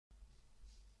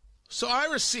So I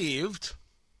received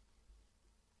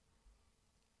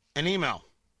an email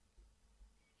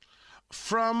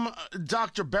from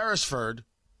Dr. Beresford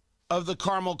of the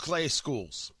Carmel Clay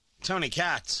Schools. Tony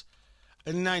Katz,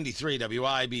 93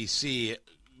 WIBC.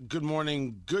 Good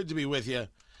morning. Good to be with you.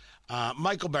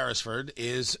 Michael Beresford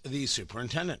is the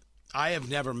superintendent. I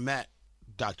have never met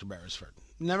Dr. Beresford.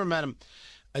 Never met him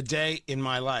a day in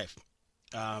my life.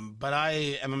 But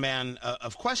I am a man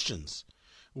of questions.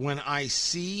 When I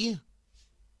see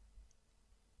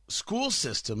school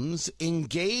systems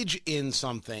engage in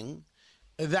something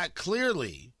that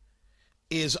clearly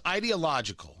is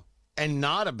ideological and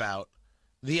not about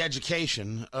the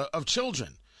education of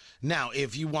children. Now,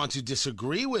 if you want to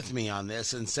disagree with me on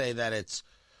this and say that it's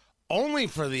only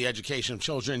for the education of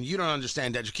children, you don't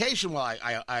understand education, well,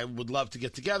 I would love to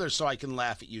get together so I can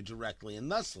laugh at you directly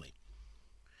and thusly.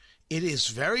 It is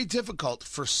very difficult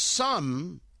for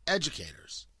some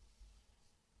educators,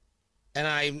 and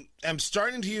I am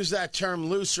starting to use that term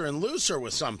looser and looser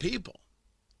with some people,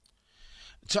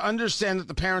 to understand that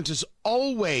the parent is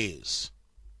always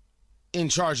in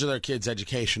charge of their kids'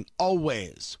 education,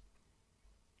 always.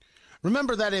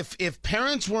 Remember that if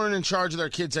parents weren't in charge of their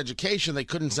kids' education, they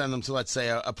couldn't send them to, let's say,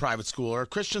 a private school or a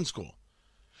Christian school.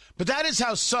 But that is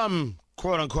how some,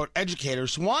 quote-unquote,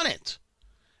 educators want it.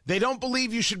 They don't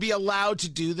believe you should be allowed to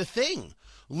do the thing.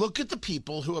 Look at the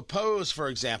people who oppose, for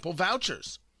example,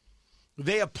 vouchers.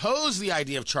 They oppose the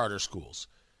idea of charter schools.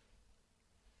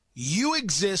 You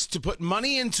exist to put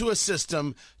money into a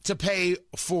system to pay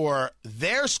for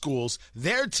their schools,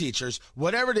 their teachers,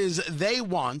 whatever it is they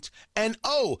want, and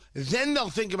then they'll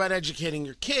think about educating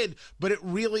your kid, but it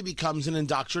really becomes an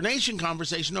indoctrination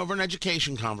conversation over an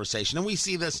education conversation, and we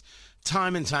see this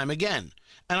time and time again.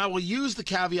 And I will use the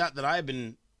caveat that I've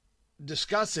been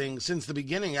discussing since the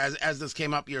beginning as this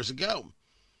came up years ago.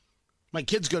 My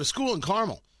kids go to school in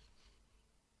Carmel.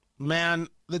 Man,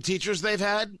 the teachers they've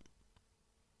had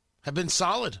have been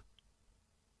solid.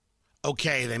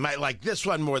 Okay, they might like this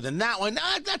one more than that one.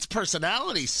 That's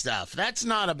personality stuff. That's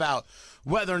not about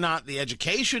whether or not the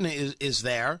education is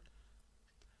there.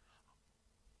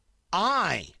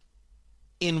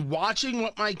 In watching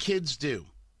what my kids do,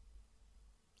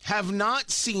 have not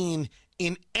seen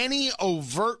in any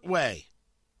overt way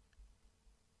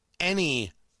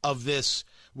any of this,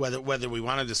 whether we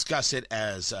want to discuss it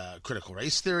as critical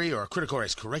race theory or a critical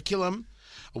race curriculum,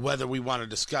 whether we want to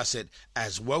discuss it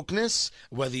as wokeness,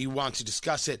 whether you want to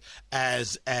discuss it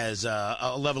as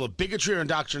a level of bigotry or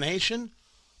indoctrination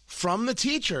from the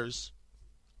teachers.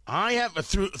 I have,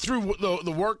 through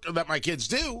the work that my kids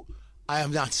do, I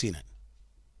have not seen it.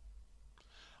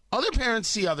 Other parents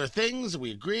see other things.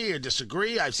 We agree or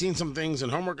disagree. I've seen some things in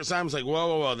homework assignments like,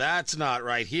 whoa, that's not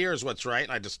right. Here's what's right.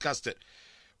 And I discussed it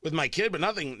with my kid, but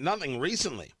nothing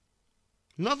recently.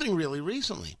 Nothing really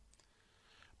recently.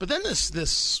 But then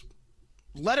this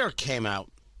letter came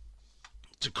out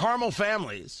to Carmel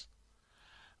families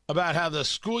about how the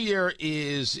school year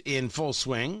is in full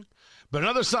swing. But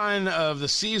another sign of the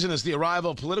season is the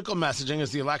arrival of political messaging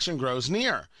as the election grows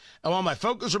near. And while my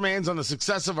focus remains on the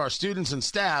success of our students and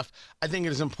staff, I think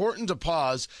it is important to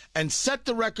pause and set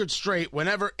the record straight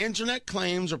whenever internet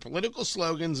claims or political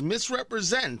slogans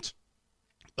misrepresent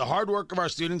the hard work of our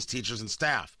students, teachers, and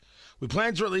staff. We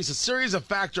plan to release a series of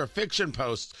fact or fiction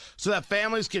posts so that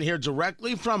families can hear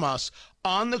directly from us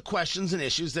on the questions and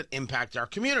issues that impact our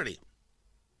community.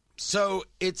 So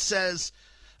it says,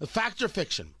 fact or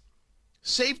fiction.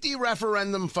 Safety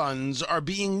referendum funds are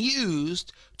being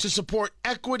used to support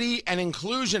equity and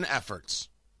inclusion efforts.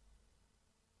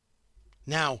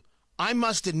 Now, I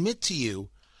must admit to you,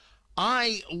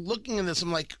 looking at this,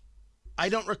 I'm like, I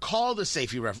don't recall the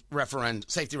safety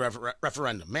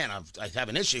referendum. Man, I have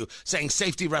an issue saying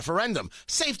safety referendum.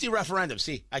 Safety referendum.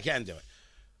 See, I can do it.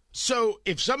 So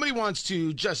if somebody wants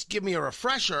to just give me a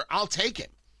refresher, I'll take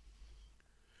it.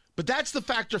 But that's the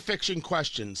fact or fiction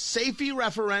question. Safety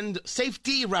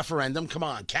referendum, come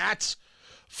on, cats.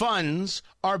 Funds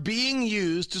are being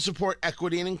used to support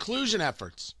equity and inclusion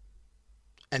efforts.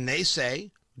 And they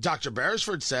say, Dr.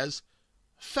 Beresford says,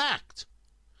 fact.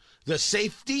 The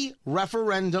safety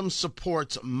referendum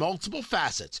supports multiple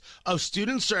facets of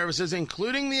student services,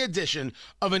 including the addition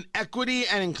of an equity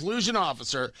and inclusion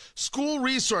officer, school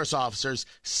resource officers,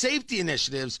 safety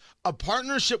initiatives, a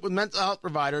partnership with mental health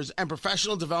providers, and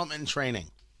professional development and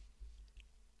training.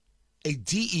 A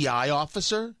DEI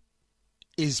officer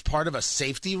is part of a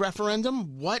safety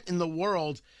referendum? What in the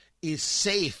world is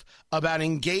safe about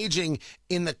engaging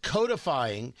in the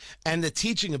codifying and the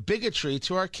teaching of bigotry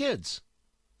to our kids?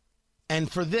 And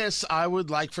for this, I would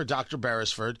like for Dr.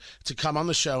 Beresford to come on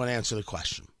the show and answer the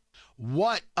question.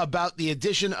 What about the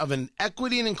addition of an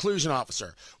equity and inclusion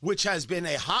officer, which has been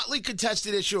a hotly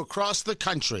contested issue across the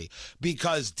country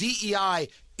because DEI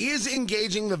is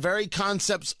engaging the very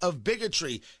concepts of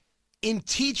bigotry in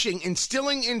teaching,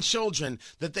 instilling in children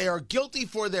that they are guilty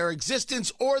for their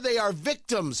existence or they are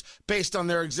victims based on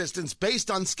their existence, based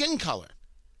on skin color.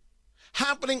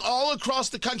 Happening all across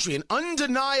the country, an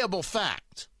undeniable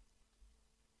fact.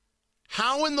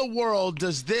 How in the world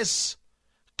does this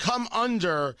come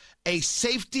under a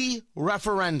safety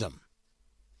referendum?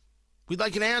 We'd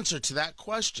like an answer to that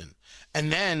question.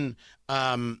 And then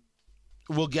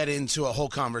we'll get into a whole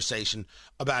conversation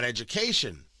about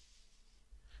education.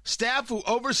 Staff who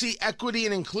oversee equity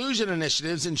and inclusion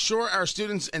initiatives ensure our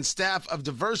students and staff of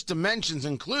diverse dimensions,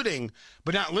 including,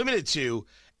 but not limited to,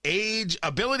 age,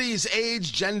 abilities,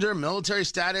 age, gender, military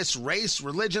status, race,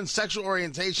 religion, sexual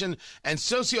orientation, and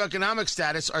socioeconomic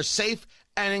status are safe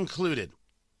and included.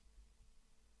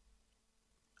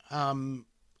 I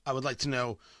would like to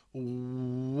know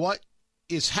what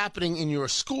is happening in your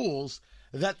schools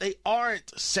that they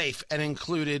aren't safe and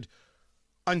included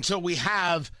until we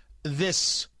have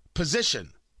this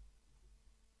position.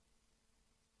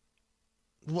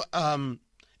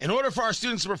 In order for our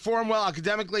students to perform well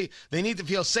academically, they need to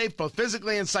feel safe both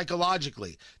physically and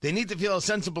psychologically. They need to feel a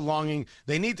sense of belonging.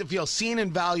 They need to feel seen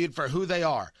and valued for who they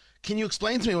are. Can you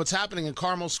explain to me what's happening in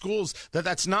Carmel schools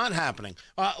that's not happening?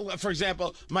 For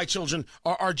example, my children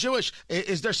are Jewish.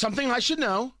 Is there something I should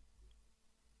know?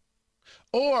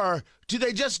 Or do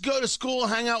they just go to school,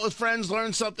 hang out with friends,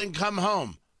 learn something, come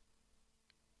home?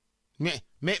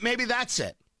 Maybe that's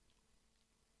it.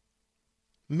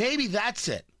 Maybe that's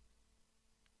it.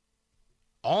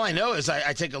 All I know is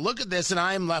I take a look at this and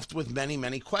I am left with many,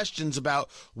 many questions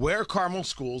about where Carmel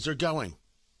schools are going.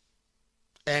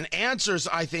 And answers,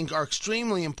 I think, are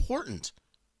extremely important.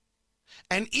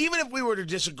 And even if we were to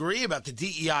disagree about the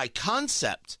DEI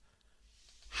concept,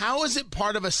 how is it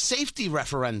part of a safety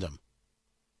referendum?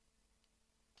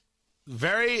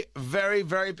 Very, very,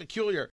 very peculiar.